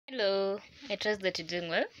Hello, I trust that you're doing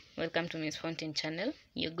well. Welcome to Miss Fountain channel,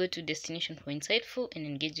 your go-to destination for insightful and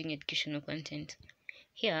engaging educational content.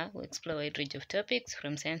 Here, we explore a wide range of topics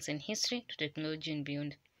from science and history to technology and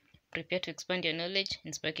beyond. Prepare to expand your knowledge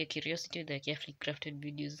and spark your curiosity with our carefully crafted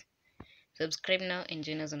videos. Subscribe now and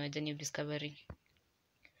join us on our journey of discovery.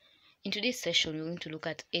 In today's session, we're going to look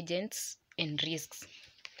at agents and risks.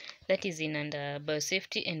 That is in under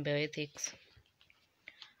biosafety and bioethics.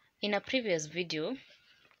 In a previous video,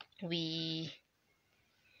 we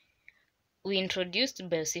introduced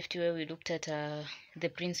biosafety, where we looked at the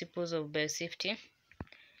principles of biosafety.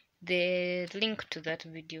 The link to that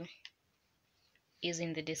video is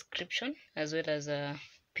in the description, as well as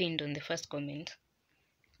pinned on the first comment.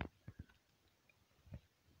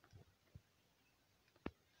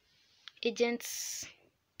 Agents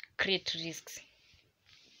create risks.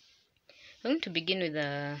 I'm going to begin with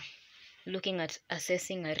looking at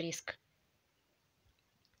assessing a risk.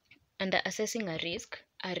 Under assessing a risk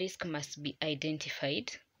must be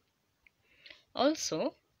identified.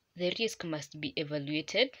 Also, the risk must be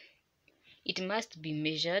evaluated, it must be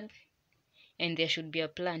measured, and there should be a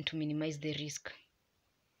plan to minimize the risk.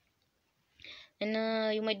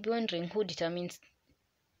 And you might be wondering, who determines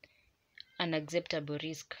an acceptable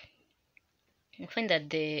risk? You find that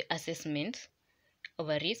the assessment of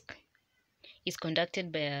a risk is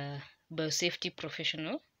conducted by a biosafety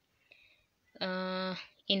professional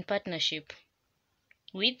in partnership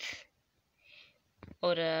with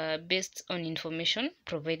or based on information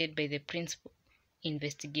provided by the principal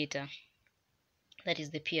investigator, that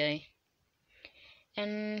is the PI.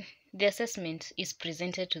 And the assessment is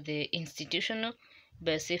presented to the Institutional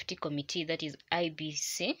Biosafety Committee, that is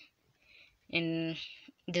IBC, and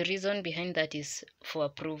the reason behind that is for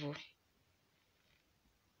approval.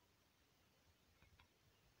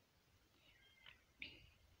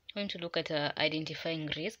 I'm going to look at identifying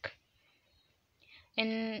risk,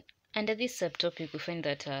 and under this subtopic we find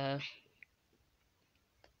that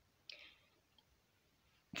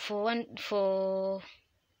for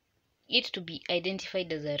it to be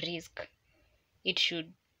identified as a risk, it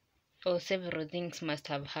should, or several things must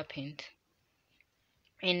have happened,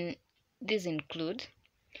 and these include: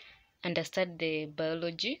 understand the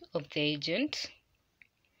biology of the agent,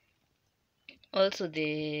 also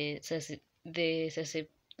the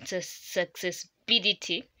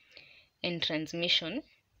susceptibility and transmission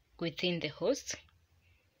within the host,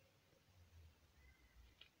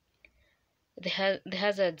 the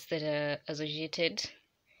hazards that are associated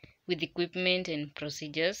with equipment and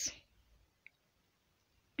procedures.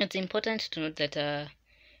 It's important to note that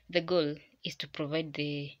the goal is to provide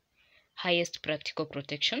the highest practical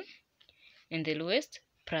protection and the lowest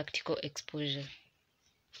practical exposure.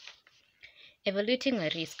 Evaluating a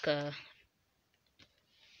risk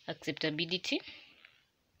acceptability.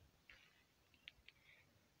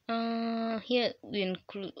 Here we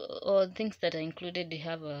include all things that are included. We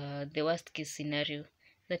have the worst case scenario,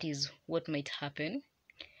 that is what might happen,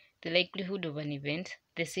 the likelihood of an event,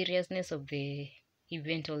 the seriousness of the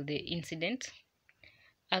event or the incident,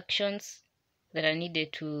 actions that are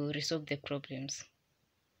needed to resolve the problems.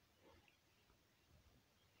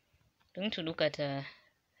 I'm going to look at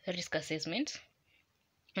risk assessment.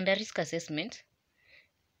 Under risk assessment,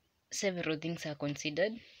 several things are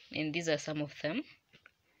considered, and these are some of them.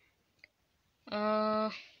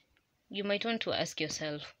 You might want to ask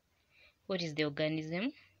yourself, what is the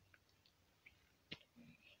organism?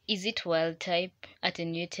 Is it wild type,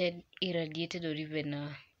 attenuated, irradiated, or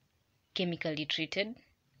even chemically treated?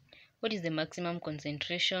 What is the maximum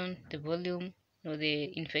concentration, the volume, or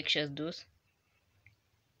the infectious dose?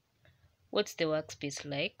 What's the workspace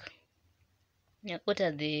like? What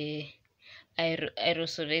are the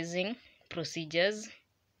aerosolizing procedures,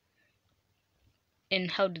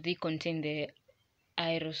 and how do they contain the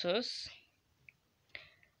aerosols?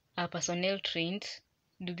 Are personnel trained?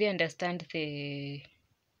 Do they understand the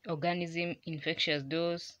organism, infectious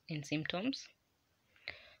dose, and symptoms?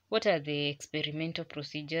 What are the experimental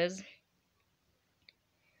procedures?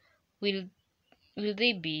 Will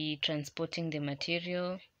they be transporting the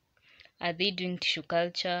material? Are they doing tissue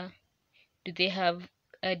culture? Do they have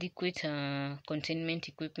adequate containment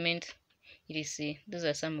equipment? etc. Those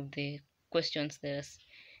are some of the questions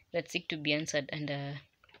that seek to be answered under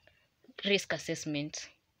risk assessment.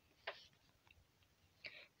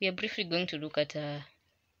 We are briefly going to look at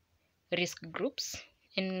risk groups,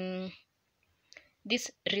 and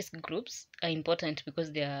these risk groups are important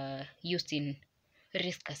because they are used in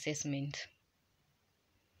risk assessment.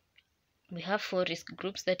 We have 4 risk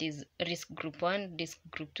groups, that is risk group 1, risk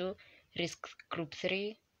group 2, risk group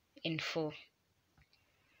 3, and 4.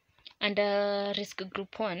 Under risk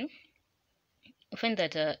group 1, we find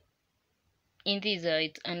that in these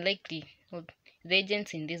it's unlikely, or the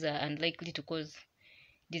agents in these are unlikely to cause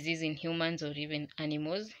disease in humans or even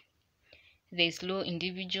animals. There is low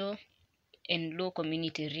individual and low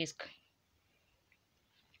community risk.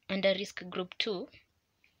 Under risk group 2,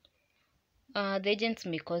 the agents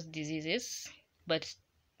may cause diseases, but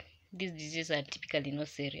these diseases are typically not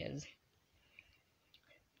serious.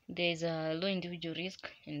 There is a low individual risk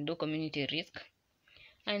and low community risk,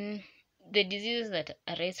 and the diseases that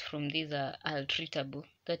arise from these are treatable.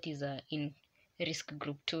 That is in risk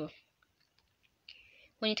group 2.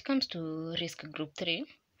 When it comes to risk group 3,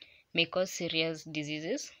 may cause serious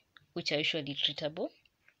diseases, which are usually treatable.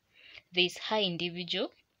 There is high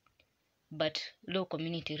individual but low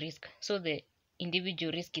community risk. So the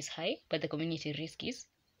individual risk is high, but the community risk is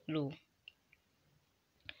low.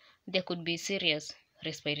 There could be serious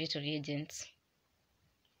respiratory agents.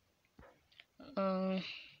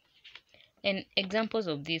 And examples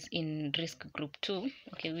of this in risk group 2.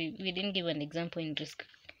 Okay, we didn't give an example in risk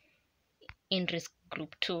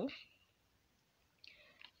group 2.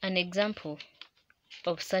 An example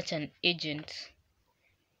of such an agent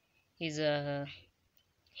is a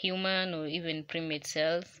human or even primate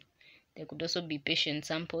cells. There could also be patient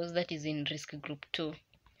samples. That is in risk group 2.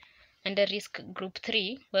 Under risk group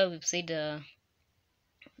 3, where we've said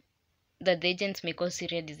that the agents may cause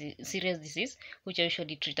serious disease, which are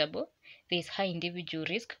usually treatable. There is high individual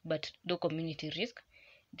risk but low community risk.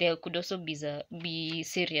 There could also be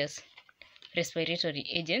serious respiratory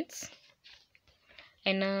agents.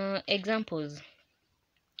 And examples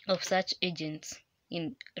of such agents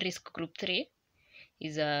in risk group 3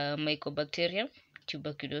 is Mycobacterium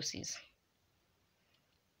tuberculosis.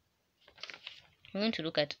 I'm going to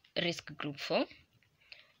look at risk group 4.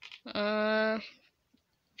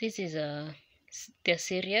 This is they're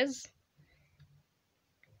serious,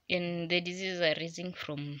 and the diseases arising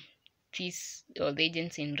from these or the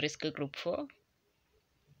agents in risk group 4.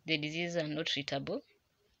 The diseases are not treatable.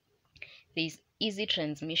 There is easy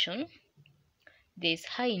transmission. There is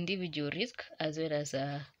high individual risk as well as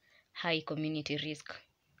a high community risk.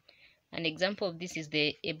 An example of this is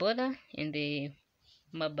the Ebola and the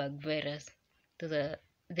Marburg virus. Those are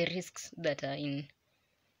the risks that are in,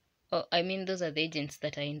 those are the agents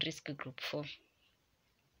that are in risk group 4.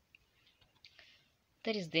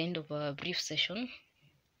 That is the end of our brief session.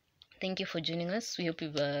 Thank you for joining us. We hope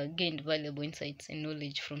you've gained valuable insights and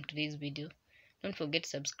knowledge from today's video. Don't forget to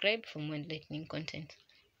subscribe for more enlightening content.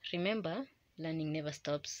 Remember, learning never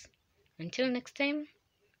stops. Until next time,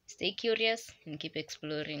 stay curious and keep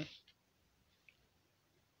exploring.